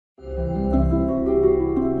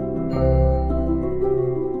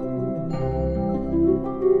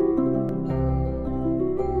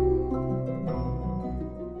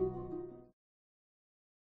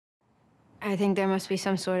I think there must be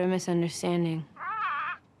some sort of misunderstanding.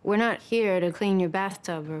 We're not here to clean your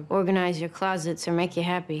bathtub or organize your closets or make you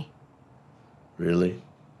happy. Really?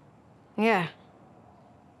 Yeah.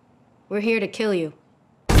 We're here to kill you.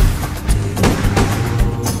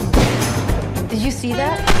 Did you see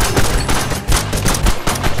that?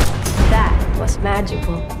 That was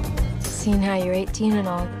magical. Seeing how you're 18 and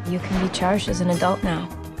all, you can be charged as an adult now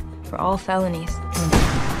for all felonies.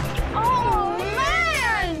 Oh,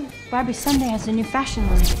 man! Barbie Sunday has a new fashion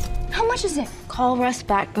line. How much is it? Call Russ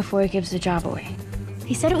back before he gives the job away.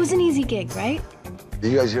 He said it was an easy gig, right?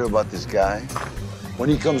 Did you guys hear about this guy? When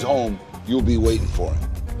he comes home, you'll be waiting for him.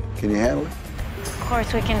 Can you handle it? Of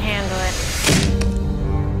course we can handle it.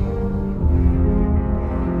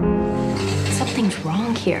 Something's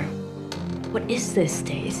wrong here. What is this,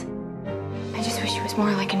 Days? I just wish it was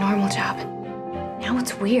more like a normal job. Now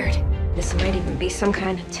it's weird. This might even be some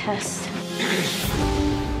kind of test.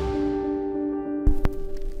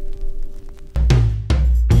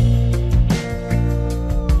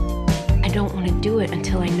 I don't want to do it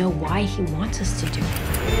until I know why he wants us to do it.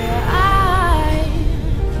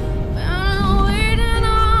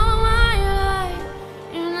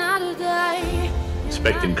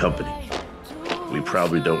 Expecting company. We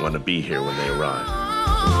probably don't want to be here when they arrive.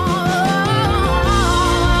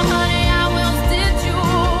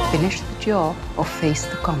 Finish the job or face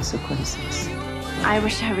the consequences. I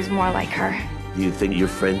wish I was more like her. Do you think your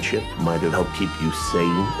friendship might have helped keep you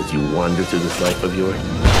sane as you wander through this life of yours?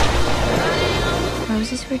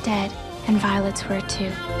 Roses were dead, and violets were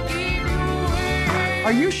too.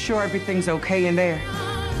 Are you sure everything's okay in there?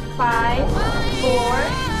 5, 4,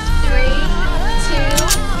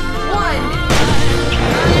 3, 2.